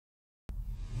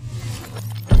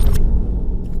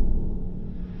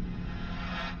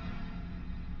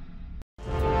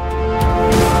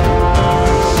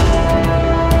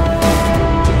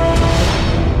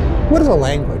a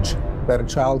language that a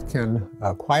child can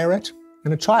acquire it,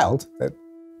 and a child that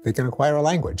they can acquire a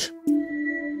language.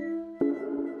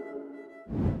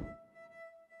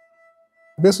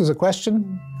 This was a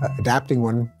question, adapting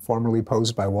one formerly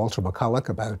posed by Walter McCulloch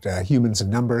about humans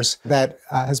and numbers, that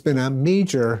has been a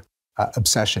major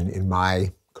obsession in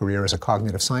my career as a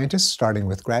cognitive scientist, starting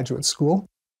with graduate school.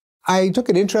 I took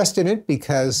an interest in it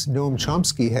because Noam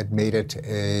Chomsky had made it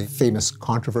a famous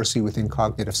controversy within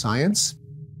cognitive science.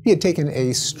 He had taken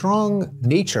a strong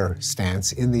nature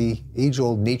stance in the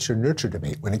age-old nature-nurture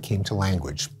debate when it came to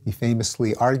language. He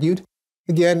famously argued,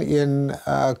 again in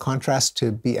contrast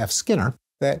to B.F. Skinner,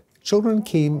 that children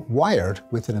came wired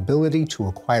with an ability to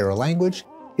acquire a language.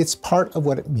 It's part of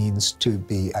what it means to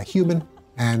be a human.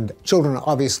 And children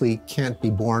obviously can't be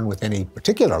born with any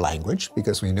particular language,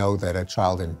 because we know that a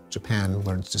child in Japan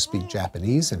learns to speak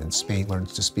Japanese and in Spain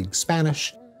learns to speak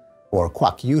Spanish, or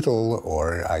Kwak-Yutal,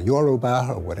 or Yoruba,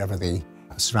 or whatever the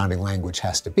surrounding language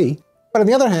has to be. But on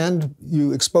the other hand,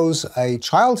 you expose a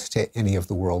child to any of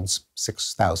the world's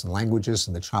 6,000 languages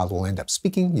and the child will end up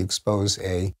speaking. You expose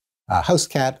a house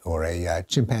cat or a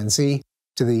chimpanzee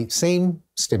to the same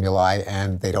stimuli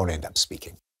and they don't end up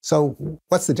speaking. So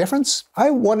what's the difference? I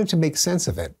wanted to make sense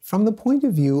of it from the point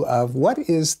of view of what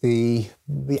is the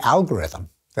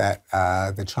algorithm that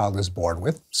the child is born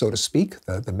with, so to speak,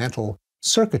 the mental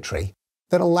circuitry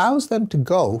that allows them to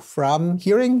go from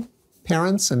hearing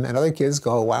parents and other kids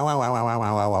go wow, wow, wow, wow, wow,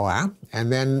 wow, wow, wow, wow,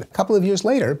 and then a couple of years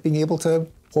later being able to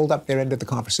hold up their end of the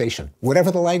conversation,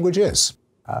 whatever the language is.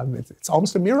 It's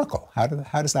almost a miracle. How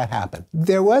does that happen?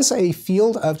 There was a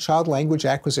field of child language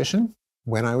acquisition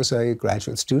when I was a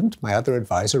graduate student. My other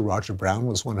advisor, Roger Brown,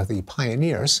 was one of the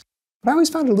pioneers. But I always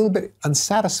found it a little bit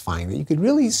unsatisfying that you could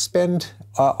really spend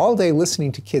all day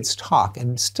listening to kids talk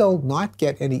and still not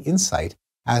get any insight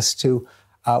as to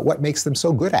what makes them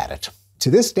so good at it.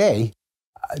 To this day,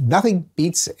 nothing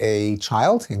beats a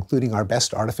child, including our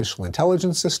best artificial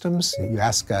intelligence systems. You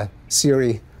ask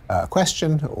Siri a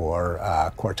question, or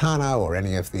Cortana, or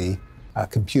any of the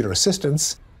computer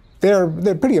assistants. They're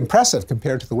pretty impressive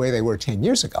compared to the way they were 10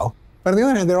 years ago. But on the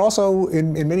other hand, they're also,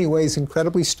 in many ways,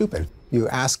 incredibly stupid. You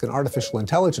ask an artificial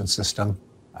intelligence system,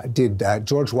 did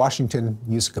George Washington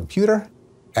use a computer?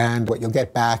 And what you'll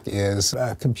get back is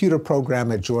a computer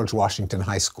program at George Washington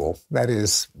High School. That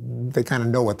is, they kind of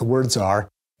know what the words are,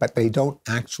 but they don't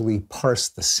actually parse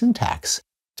the syntax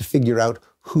to figure out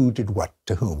who did what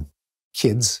to whom.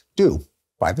 Kids do.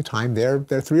 By the time they're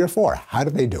 3 or 4, how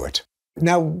do they do it?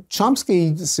 Now,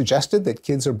 Chomsky suggested that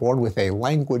kids are born with a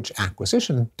language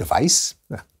acquisition device,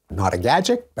 not a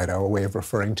gadget, but a way of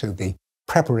referring to the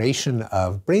preparation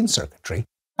of brain circuitry.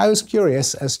 I was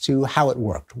curious as to how it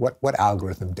worked. What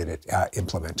algorithm did it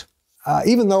implement?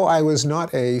 Even though I was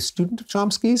not a student of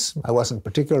Chomsky's, I wasn't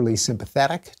particularly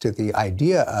sympathetic to the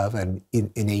idea of an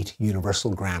innate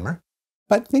universal grammar.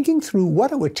 But thinking through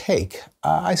what it would take,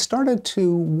 I started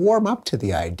to warm up to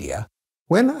the idea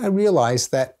when I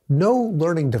realized that no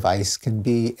learning device can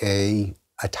be a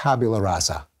tabula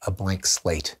rasa, a blank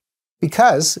slate.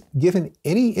 Because given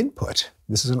any input,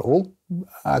 this is an old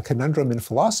conundrum in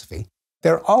philosophy,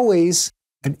 there are always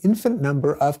an infinite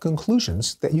number of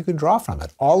conclusions that you can draw from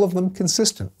it, all of them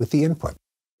consistent with the input.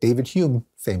 David Hume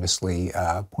famously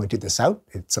pointed this out.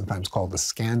 It's sometimes called the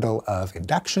scandal of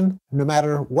induction. No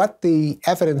matter what the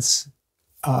evidence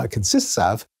consists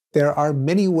of, there are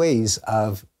many ways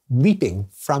of leaping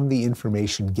from the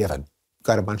information given. You've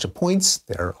got a bunch of points.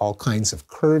 There are all kinds of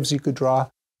curves you could draw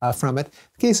from it. In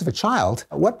the case of a child,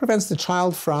 what prevents the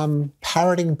child from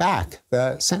parroting back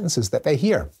the sentences that they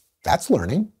hear? That's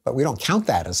learning, but we don't count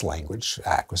that as language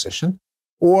acquisition.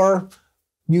 Or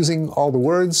using all the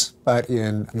words, but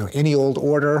in any old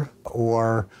order,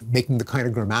 or making the kind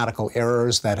of grammatical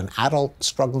errors that an adult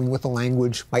struggling with a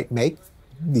language might make.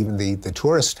 Even the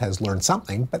tourist has learned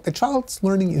something, but the child's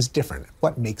learning is different.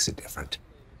 What makes it different?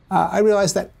 I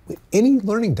realized that with any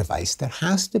learning device, there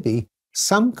has to be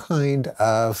some kind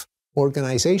of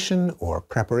organization or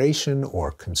preparation or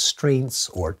constraints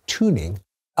or tuning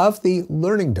of the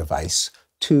learning device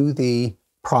to the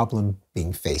problem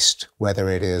being faced, whether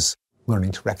it is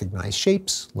learning to recognize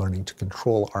shapes, learning to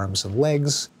control arms and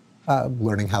legs,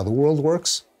 learning how the world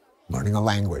works, learning a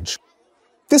language.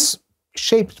 This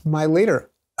shaped my later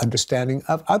understanding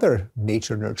of other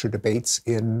nature-nurture debates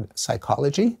in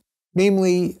psychology.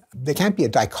 Namely, there can't be a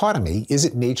dichotomy. Is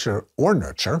it nature or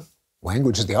nurture?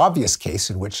 Language is the obvious case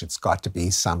in which it's got to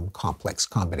be some complex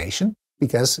combination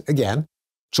because, again,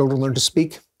 children learn to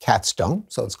speak, cats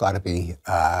don't, so it's got to be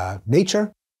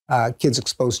nature. Kids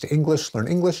exposed to English learn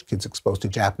English. Kids exposed to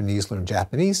Japanese learn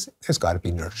Japanese. There's got to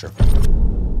be nurture.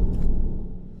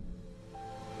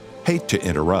 Hate to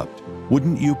interrupt.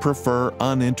 Wouldn't you prefer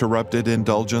uninterrupted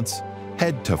indulgence?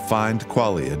 Head to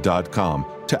findqualia.com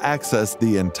to access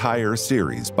the entire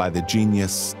series by the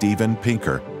genius Steven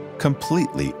Pinker,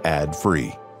 completely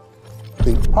ad-free.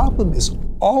 The problem is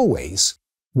always,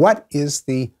 what is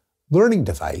the learning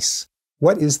device?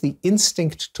 What is the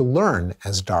instinct to learn,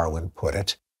 as Darwin put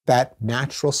it, that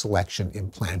natural selection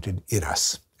implanted in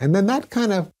us? And then that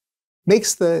kind of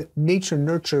makes the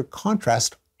nature-nurture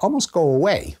contrast almost go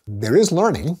away. There is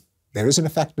learning, there is an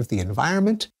effect of the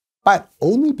environment, but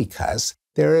only because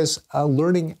there is a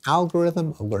learning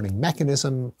algorithm, a learning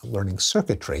mechanism, a learning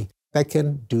circuitry that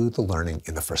can do the learning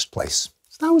in the first place.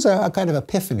 So that was a kind of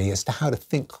epiphany as to how to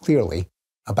think clearly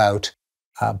about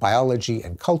biology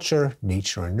and culture,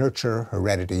 nature and nurture,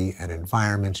 heredity and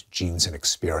environment, genes and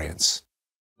experience.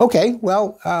 Okay,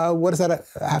 well, what does that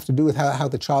have to do with how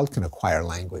the child can acquire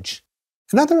language?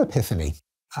 Another epiphany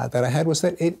that I had was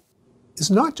that it is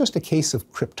not just a case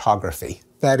of cryptography.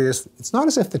 That is, it's not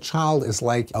as if the child is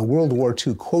like a World War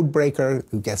II codebreaker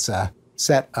who gets a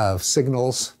set of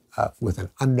signals with an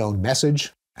unknown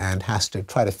message and has to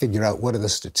try to figure out what are the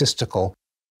statistical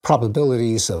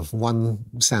probabilities of one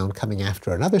sound coming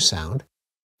after another sound.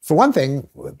 For one thing,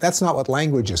 that's not what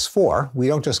language is for. We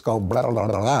don't just go blah, blah,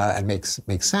 blah, blah, and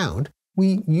make sound.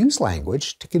 We use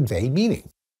language to convey meaning,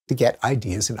 to get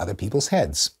ideas in other people's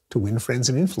heads, to win friends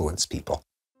and influence people.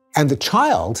 And the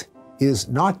child is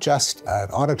not just an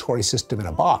auditory system in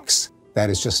a box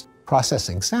that is just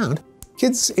processing sound.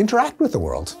 Kids interact with the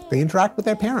world. They interact with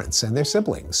their parents and their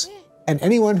siblings. And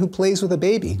anyone who plays with a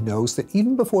baby knows that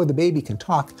even before the baby can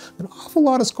talk, an awful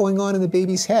lot is going on in the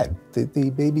baby's head.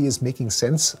 The baby is making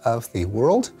sense of the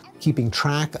world, keeping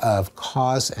track of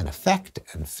cause and effect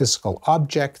and physical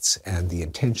objects and the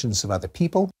intentions of other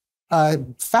people. A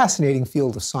fascinating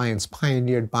field of science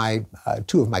pioneered by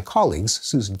two of my colleagues,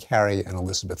 Susan Carey and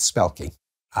Elizabeth Spelke.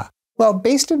 Well,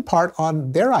 based in part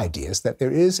on their ideas that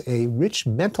there is a rich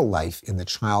mental life in the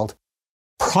child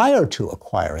prior to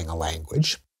acquiring a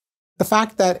language. The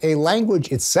fact that a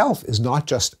language itself is not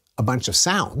just a bunch of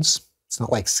sounds, it's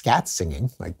not like scat singing,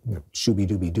 like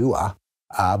shooby-dooby-doo-ah,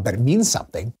 but it means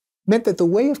something, meant that the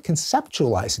way of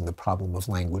conceptualizing the problem of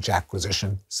language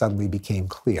acquisition suddenly became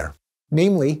clear.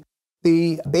 Namely,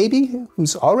 the baby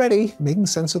who's already making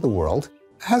sense of the world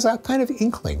has a kind of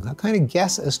inkling, a kind of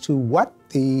guess as to what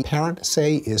the parent,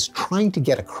 say, is trying to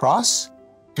get across,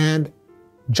 and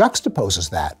juxtaposes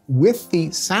that with the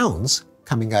sounds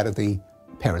coming out of the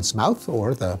parent's mouth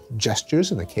or the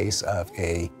gestures in the case of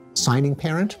a signing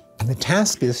parent. And the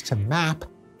task is to map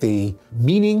the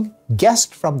meaning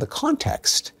guessed from the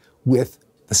context with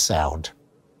the sound.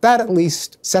 That at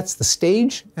least sets the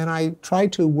stage, and I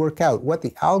tried to work out what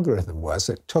the algorithm was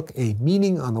that took a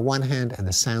meaning on the one hand and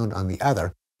a sound on the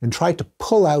other, and tried to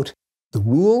pull out the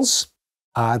rules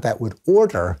that would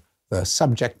order the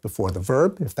subject before the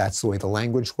verb, if that's the way the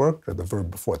language worked, or the verb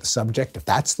before the subject, if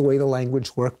that's the way the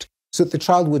language worked, so that the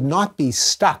child would not be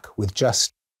stuck with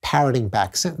just parroting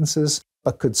back sentences,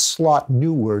 but could slot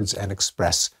new words and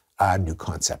express new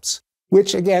concepts.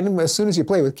 Which, again, as soon as you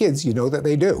play with kids, you know that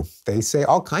they do. They say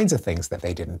all kinds of things that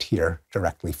they didn't hear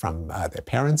directly from their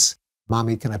parents.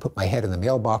 Mommy, can I put my head in the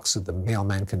mailbox so the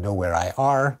mailman can know where I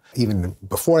are? Even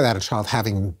before that, a child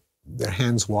having their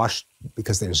hands washed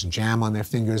because there's jam on their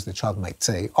fingers, the child might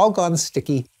say, all gone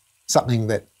sticky, something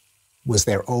that was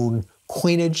their own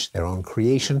coinage, their own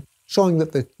creation, showing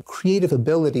that the creative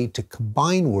ability to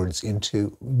combine words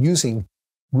into using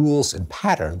rules and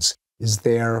patterns is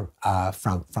there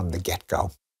from the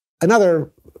get-go. Another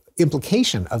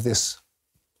implication of this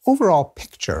overall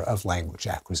picture of language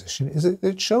acquisition is that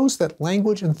it shows that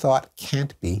language and thought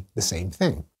can't be the same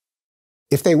thing.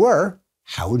 If they were,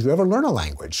 how would you ever learn a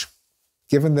language?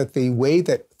 Given that the way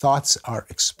that thoughts are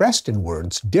expressed in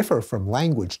words differ from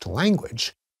language to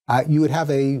language, you would have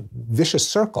a vicious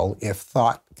circle if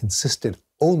thought consisted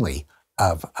only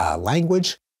of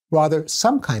language. Rather,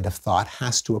 some kind of thought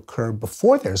has to occur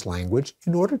before there's language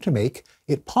in order to make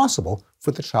it possible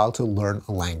for the child to learn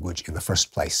a language in the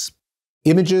first place.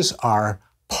 Images are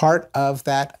part of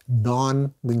that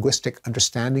non-linguistic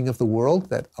understanding of the world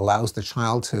that allows the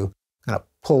child to kind of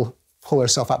pull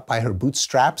herself up by her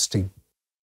bootstraps to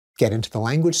get into the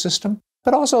language system,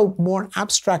 but also more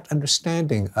abstract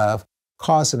understanding of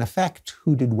cause and effect,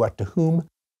 who did what to whom,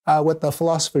 what the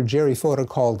philosopher Jerry Fodor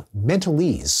called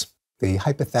mentalese, the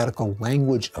hypothetical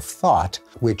language of thought,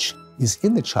 which is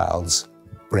in the child's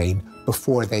brain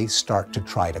before they start to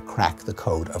try to crack the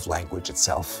code of language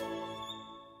itself.